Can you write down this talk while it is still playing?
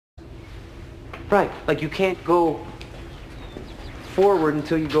Right, like you can't go forward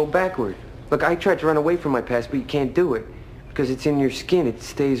until you go backward. Look, I tried to run away from my past, but you can't do it because it's in your skin. It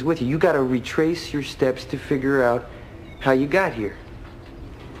stays with you. You got to retrace your steps to figure out how you got here.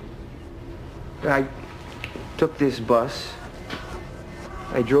 I took this bus.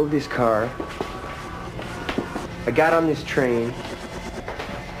 I drove this car. I got on this train.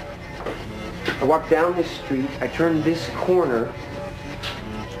 I walked down this street. I turned this corner.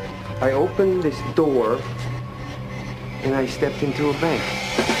 I opened this door, and I stepped into a bank.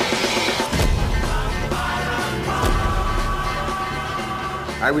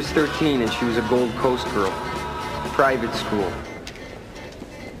 I was 13 and she was a Gold Coast girl, private school.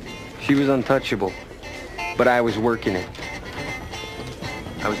 She was untouchable, but I was working it.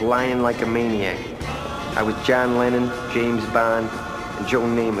 I was lying like a maniac. I was John Lennon, James Bond, and Joe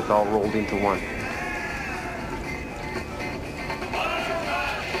Namath all rolled into one.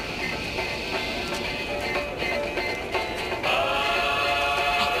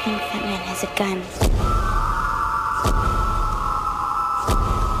 I think that man has a gun.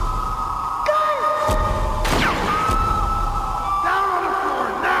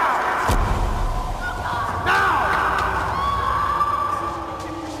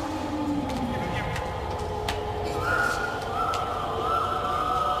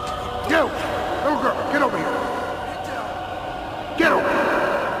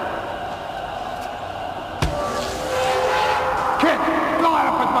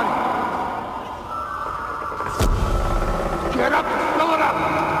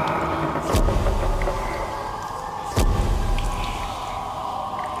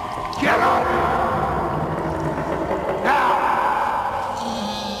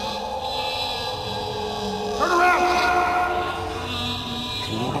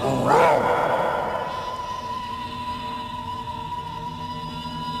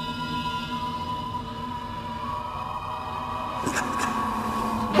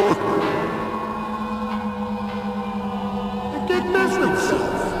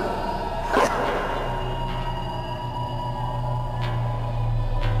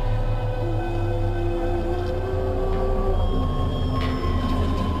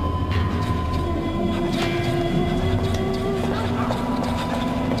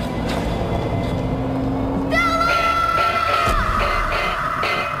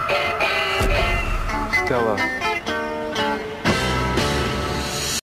 Stella.